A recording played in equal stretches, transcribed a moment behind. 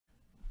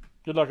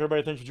Good luck,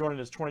 everybody. Thanks for joining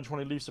us.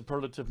 2020 Leaf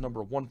Superlative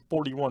number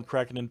 141,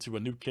 cracking into a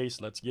new case.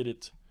 Let's get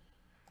it.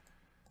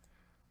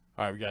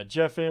 All right, we got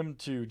Jeff M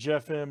to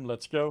Jeff M.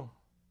 Let's go.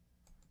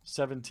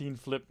 17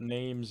 flip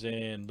names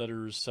and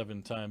letters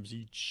 7 times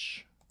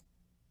each.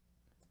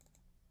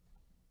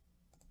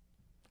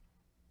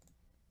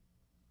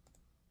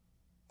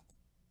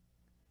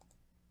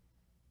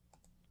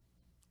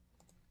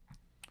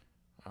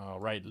 All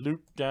right,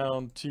 Luke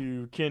down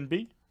to Ken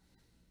B.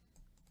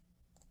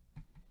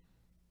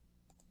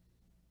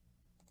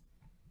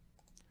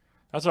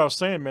 That's what I was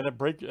saying, man. That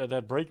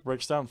break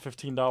breaks down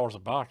 $15 a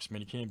box, man.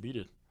 You can't beat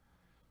it.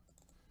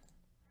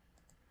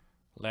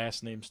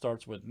 Last name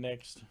starts with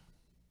next.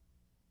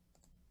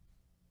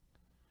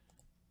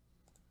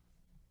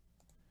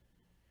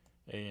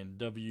 A and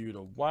W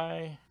to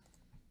Y.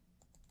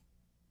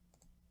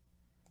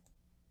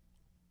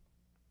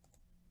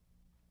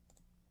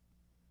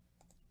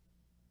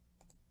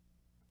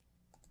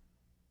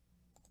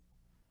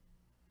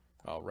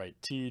 All right,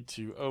 T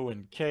to O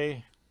and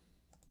K.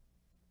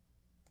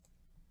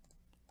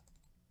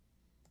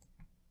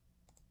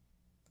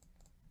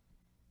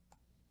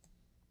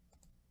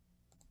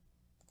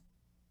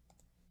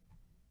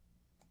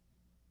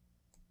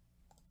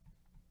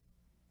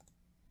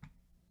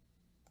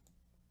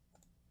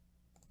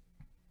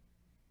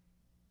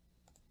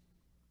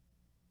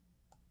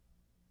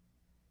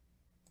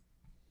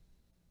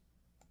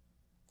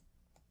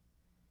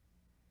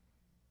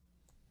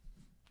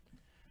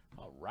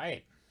 All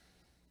right.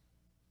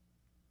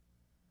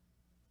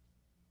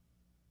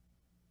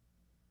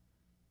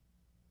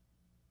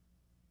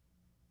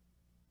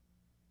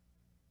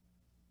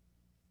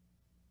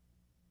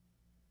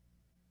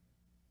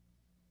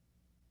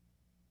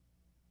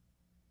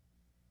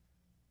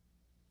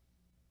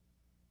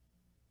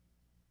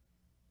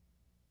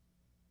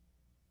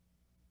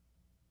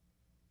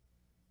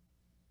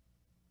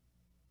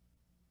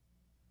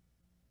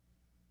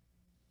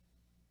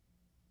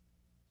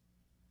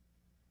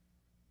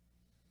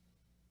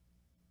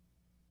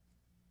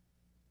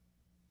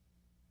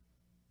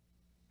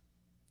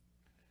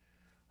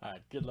 All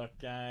right, good luck,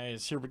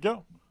 guys. Here we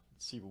go.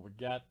 Let's see what we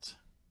got.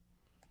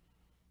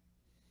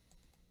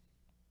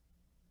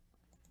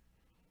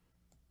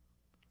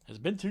 Has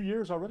it been 2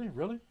 years already?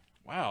 Really?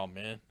 Wow,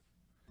 man.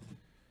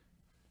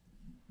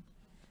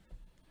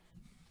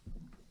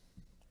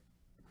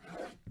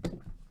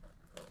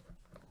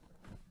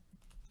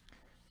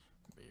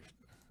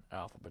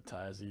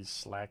 Alphabetize these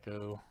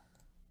slacko.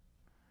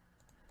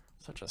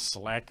 Such a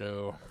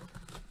slacko.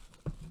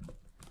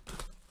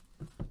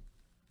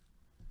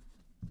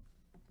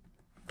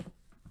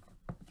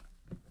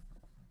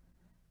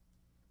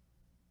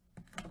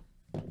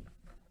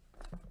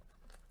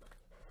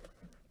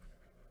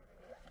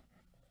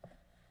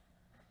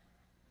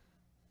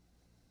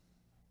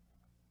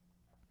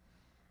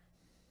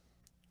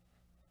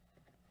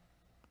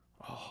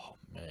 Oh,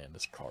 man,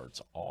 this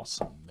card's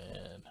awesome,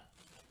 man.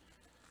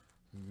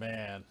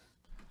 Man,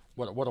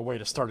 what a way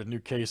to start a new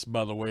case,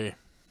 by the way.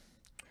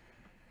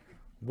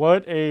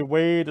 What a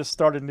way to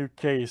start a new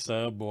case.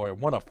 Oh, boy.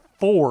 1 of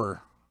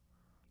 4.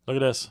 Look at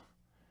this.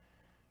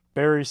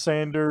 Barry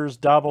Sanders,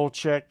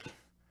 Check,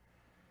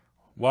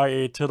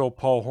 Y.A. Tittle,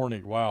 Paul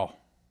Hornig. Wow.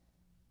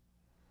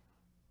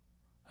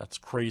 That's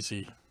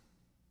crazy.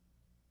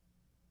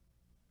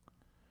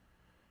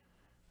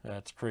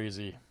 That's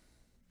crazy.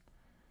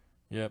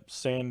 Yep,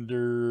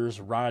 Sanders,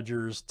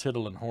 Rogers,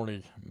 Tittle, and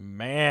Hornig.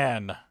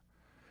 Man.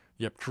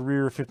 Yep,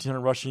 career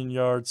 1,500 rushing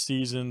yards,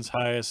 seasons,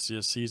 highest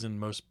season,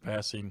 most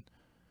passing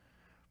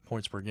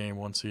points per game,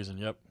 1 season.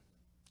 Yep.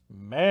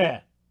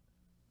 Man.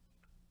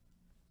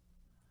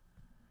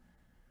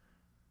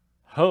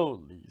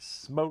 Holy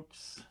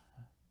smokes.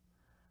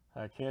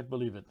 I can't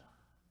believe it.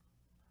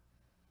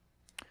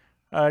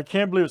 I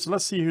can't believe it. So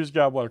let's see who's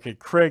got what. Okay,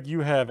 Craig,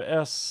 you have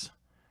S.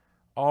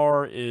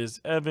 R is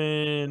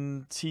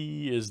Evan.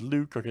 T is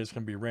Luke. Okay, it's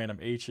going to be random.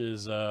 H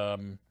is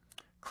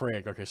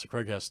Craig. Okay, so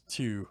Craig has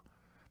 2,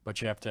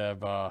 but you have to have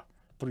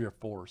 3 or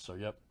 4. So,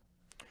 yep.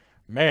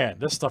 Man,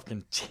 this stuff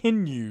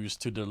continues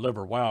to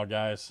deliver. Wow,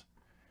 guys.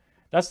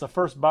 That's the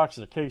first box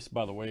of the case,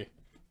 by the way.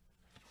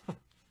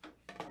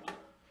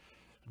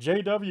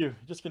 JW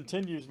just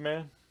continues,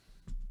 man.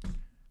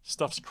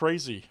 Stuff's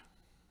crazy.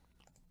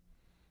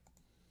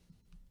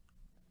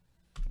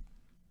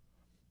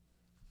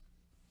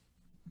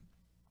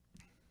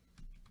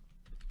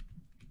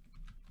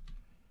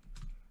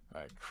 All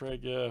right,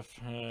 Craig F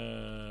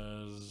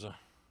has...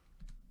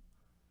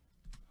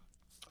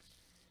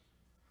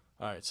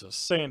 All right, so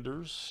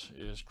Sanders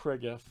is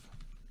Craig F.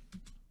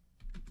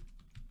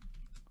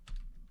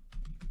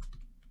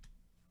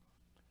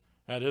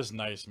 That is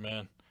nice,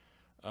 man.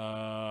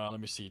 Let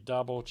me see.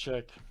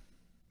 Check.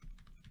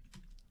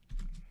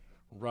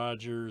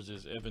 Rogers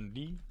is Evan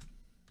D.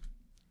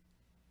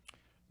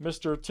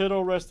 Mr.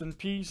 Tittle, rest in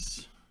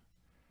peace,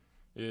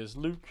 is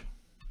Luke.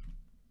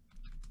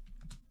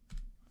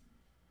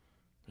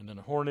 And then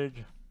Hornig.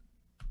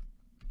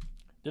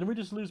 Didn't we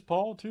just lose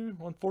Paul, too,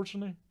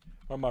 unfortunately?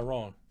 Or am I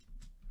wrong?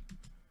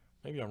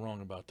 Maybe I'm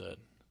wrong about that.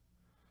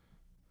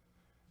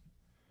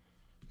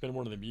 been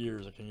one of them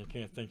years. I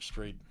can't think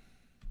straight.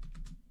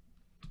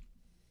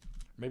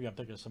 Maybe I'm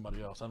thinking of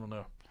somebody else. I don't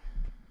know.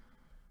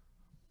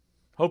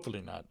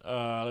 Hopefully not.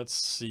 Let's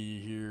see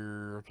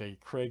here. Okay,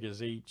 Craig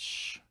is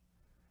H.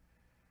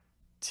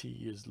 T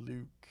is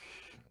Luke.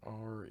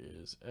 R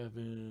is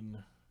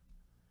Evan.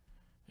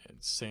 And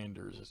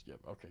Sanders is yep.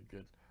 Okay,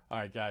 good. All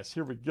right, guys.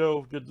 Here we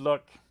go. Good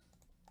luck.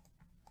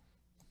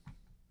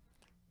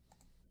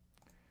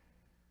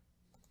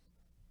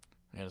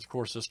 And of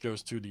course, this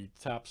goes to the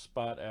top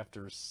spot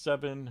after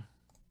 7.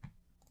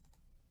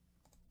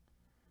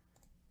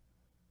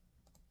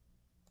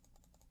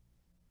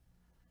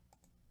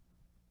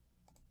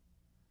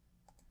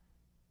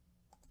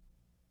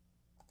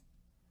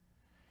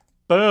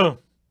 Boom.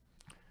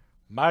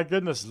 My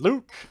goodness,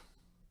 Luke.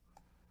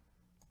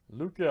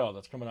 Luke L,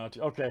 that's coming out to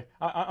you. Okay,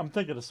 I'm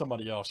thinking of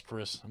somebody else,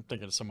 Chris. I'm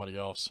thinking of somebody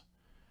else.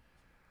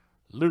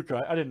 Luke,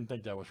 I didn't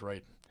think that was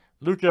right.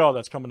 Luke L,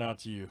 that's coming out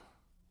to you.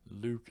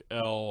 Luke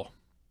L.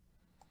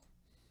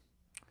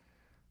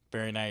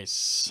 Very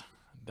nice.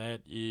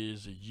 That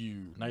is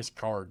you. Nice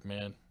card,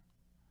 man.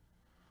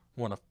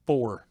 1 of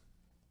 4.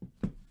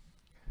 All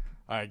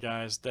right,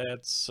 guys,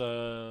 that's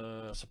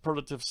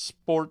Superlative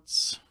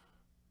Sports.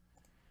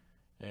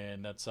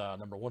 And that's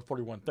number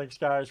 141. Thanks,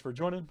 guys, for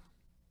joining.